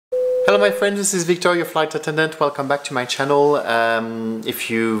Hello my friends, this is Victor, your flight attendant. Welcome back to my channel. If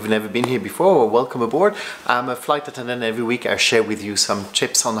you've never been here before, welcome aboard. I'm a flight attendant. Every week I share with you some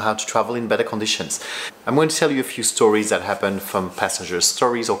tips on how to travel in better conditions. I'm going to tell you a few stories that happened from passengers,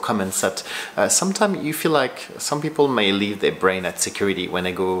 stories or comments that sometimes you feel like some people may leave their brain at security when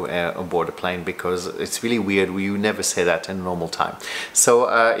they go aboard a plane, because it's really weird. You never say that in normal time. So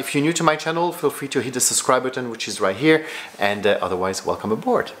if you're new to my channel, feel free to hit the subscribe button, which is right here, and otherwise welcome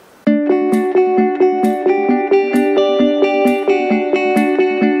aboard.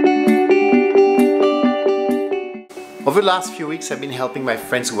 Over the last few weeks, I've been helping my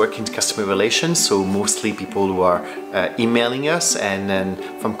friends who work in customer relations, so mostly people who are emailing us and then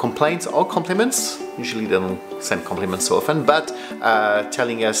from complaints or compliments. Usually they don't send compliments so often, but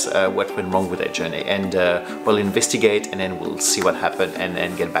telling us what went wrong with their journey, and we'll investigate and then we'll see what happened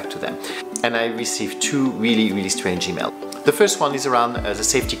and get back to them. And I received two really strange emails. The first one is around the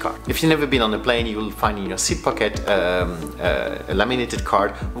safety card. If you've never been on a plane, you will find in your seat pocket a laminated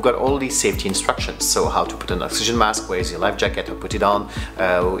card. We've got all these safety instructions. So how to put an oxygen mask, where's your life jacket, how to put it on,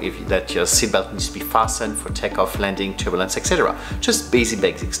 that your seatbelt needs to be fastened for takeoff, landing, turbulence, etc. Just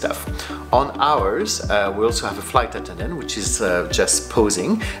basic stuff. On ours, we also have a flight attendant, which is just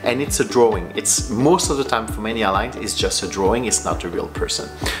posing, and it's a drawing. It's most of the time for many airlines, it's just a drawing, it's not a real person.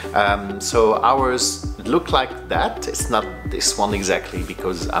 So ours look like that. It's not this one exactly,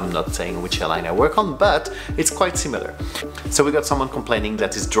 because I'm not saying which airline I work on, but it's quite similar. So we got someone complaining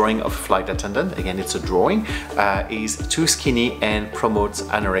that his drawing of a flight attendant, again it's a drawing, is too skinny and promotes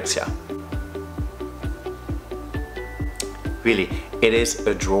anorexia. Really, it is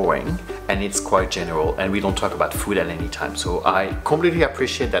a drawing and it's quite general, and we don't talk about food at any time. So I completely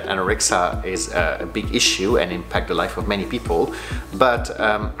appreciate that anorexia is a big issue and impact the life of many people, but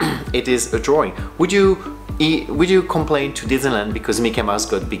it is a drawing. Would you complain to Disneyland because Mickey Mouse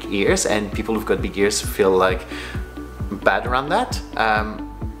got big ears and people who've got big ears feel like bad around that?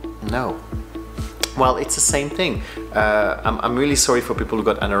 No. Well, it's the same thing. I'm really sorry for people who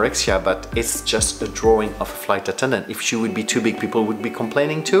got anorexia, but it's just a drawing of a flight attendant. If she would be too big, people would be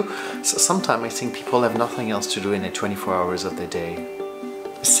complaining too. So sometimes I think people have nothing else to do in the 24 hours of the day.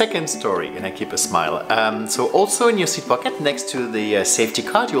 Second story, and I keep a smile. So also in your seat pocket next to the safety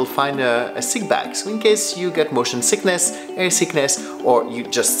card, you'll find a sick bag. So in case you get motion sickness, air sickness, or you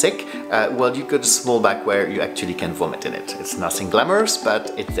just sick, well, you got a small bag where you actually can vomit in it. It's nothing glamorous,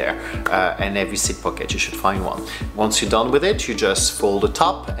 but it's there. And every seat pocket you should find one. Once you're done with it, you just fold the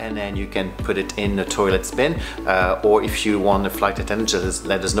top and then you can put it in the toilet bin. Or if you want a flight attendant, just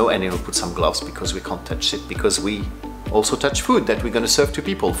let us know and then we'll put some gloves, because we can't touch it, because we also touch food that we're going to serve to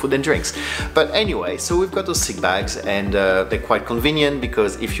people, food and drinks. But anyway, so we've got those sick bags, and they're quite convenient,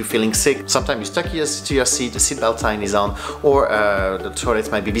 because if you're feeling sick, sometimes you're stuck to your seat, the seatbelt sign is on, or the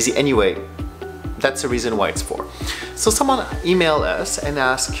toilets might be busy. Anyway, that's the reason why it's for. So someone emailed us and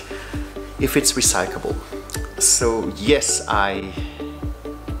asked if it's recyclable. So yes, I'm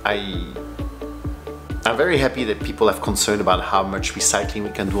very happy that people have concern about how much recycling we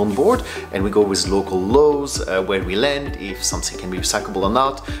can do on board, and we go with local laws where we land, if something can be recyclable or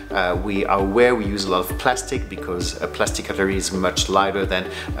not. We are aware we use a lot of plastic, because a plastic cutlery is much lighter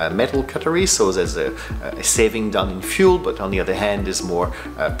than metal cutlery, so there's a saving done in fuel, but on the other hand there's more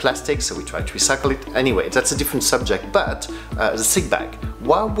plastic, so we try to recycle it. Anyway, that's a different subject. But the sick bag,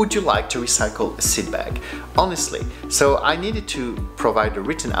 why would you like to recycle a seat bag? Honestly, so I needed to provide a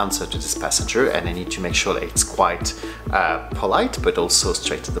written answer to this passenger, and I need to make sure that it's quite polite but also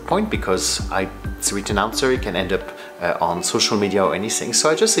straight to the point, because it's a written answer, it can end up on social media or anything. So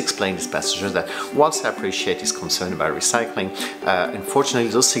I just explained to this passenger that whilst I appreciate his concern about recycling, unfortunately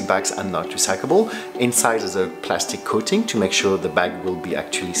those sick bags are not recyclable. Inside is a plastic coating to make sure the bag will be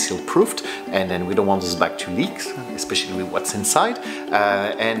actually seal-proofed, and then we don't want this bag to leak, especially with what's inside.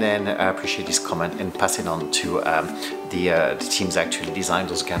 And then I appreciate his comment and pass it on to the teams that actually designed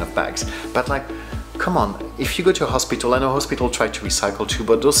those kind of bags. But like, come on, if you go to a hospital, I know hospital try to recycle too,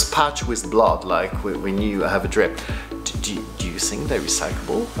 but those patch with blood, like when you have a drip, do you think they're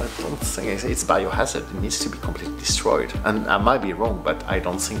recyclable? I don't think it's biohazard. It needs to be completely destroyed. And I might be wrong, but I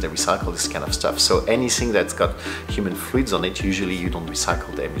don't think they recycle this kind of stuff. So anything that's got human fluids on it, usually you don't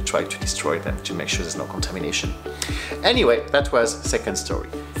recycle them. You try to destroy them to make sure there's no contamination. Anyway, that was second story.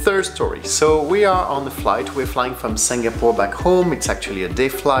 Third story. So we are on the flight. We're flying from Singapore back home. It's actually a day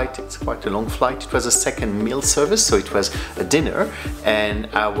flight. It's quite a long flight. It was a second meal service, so it was a dinner, and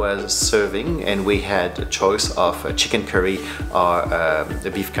I was serving, and we had a choice of a chicken curry or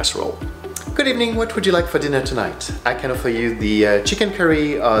a beef casserole. Good evening, what would you like for dinner tonight? I can offer you the chicken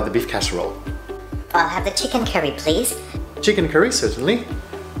curry or the beef casserole. I'll have the chicken curry, please. Chicken curry, certainly.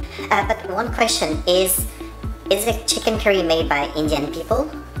 But one question is the chicken curry made by Indian people?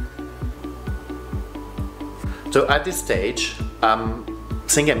 So at this stage, I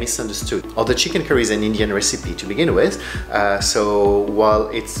think I misunderstood. The chicken curry is an Indian recipe to begin with, so while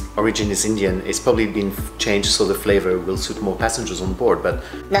its origin is Indian, it's probably been changed so the flavor will suit more passengers on board, but...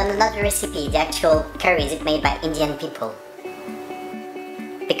 No, not the recipe, the actual curry, is it made by Indian people?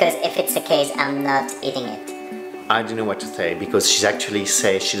 Because if it's the case, I'm not eating it. I don't know what to say, because she actually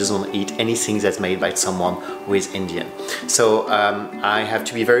says she doesn't eat anything that's made by someone who is Indian. So I have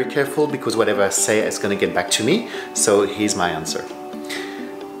to be very careful, because whatever I say is going to get back to me. So here's my answer.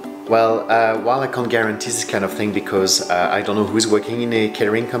 Well, while I can't guarantee this kind of thing because I don't know who's working in a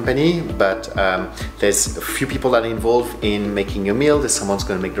catering company, but there's a few people that are involved in making a meal. There's someone's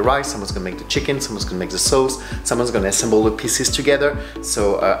going to make the rice, someone's going to make the chicken, someone's going to make the sauce, someone's going to assemble the pieces together.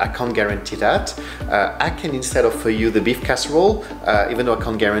 So I can't guarantee that. I can instead offer you the beef casserole, even though I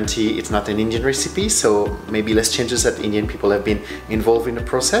can't guarantee it's not an Indian recipe. So maybe less changes that Indian people have been involved in the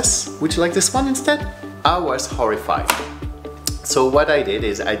process. Would you like this one instead? I was horrified. So what I did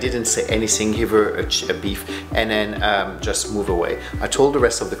is I didn't say anything, give her a beef, and then just move away. I told the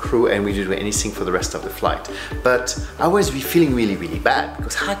rest of the crew and we didn't do anything for the rest of the flight. But I was feeling really bad,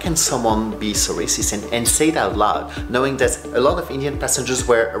 because how can someone be so racist and say it out loud, knowing that a lot of Indian passengers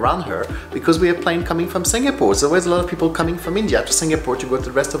were around her, because we had a plane coming from Singapore. So there was a lot of people coming from India to Singapore to go to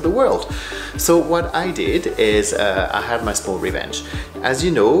the rest of the world. So what I did is I had my small revenge. As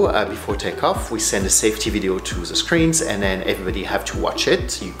you know, before takeoff, we send a safety video to the screens, and then everybody have to watch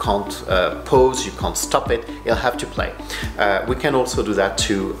it. You can't pause, you can't stop it, you'll have to play. We can also do that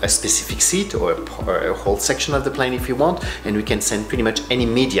to a specific seat or a whole section of the plane if you want, and we can send pretty much any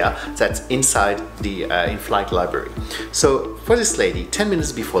media that's inside the in-flight library. So for this lady, 10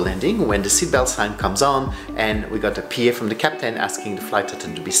 minutes before landing, when the seatbelt sign comes on and we got a PA from the captain asking the flight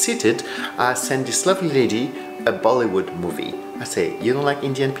attendant to be seated, I send this lovely lady a Bollywood movie. I say, you don't like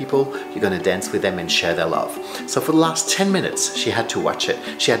Indian people? You're gonna dance with them and share their love. So for the last 10 minutes, she had to watch it.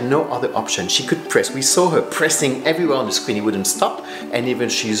 She had no other option. She could press. We saw her pressing everywhere on the screen. It wouldn't stop. And even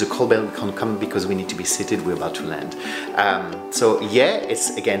she used a call bell, we can't come because we need to be seated. We're about to land. So yeah,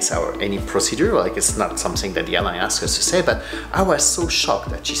 it's against any procedure. Like, it's not something that the airline asked us to say, but I was so shocked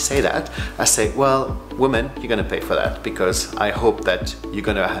that she said that. I say, well, woman, you're gonna pay for that, because I hope that you're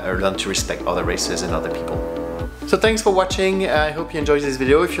gonna learn to respect other races and other people. So thanks for watching. I hope you enjoyed this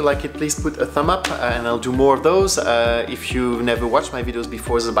video. If you like it, please put a thumb up and I'll do more of those. If you've never watched my videos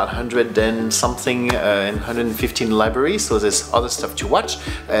before, there's about 100 and something and 115 libraries, so there's other stuff to watch.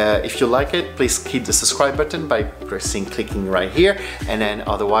 If you like it, please hit the subscribe button by clicking right here, and then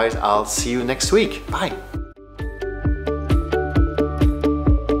otherwise I'll see you next week. Bye!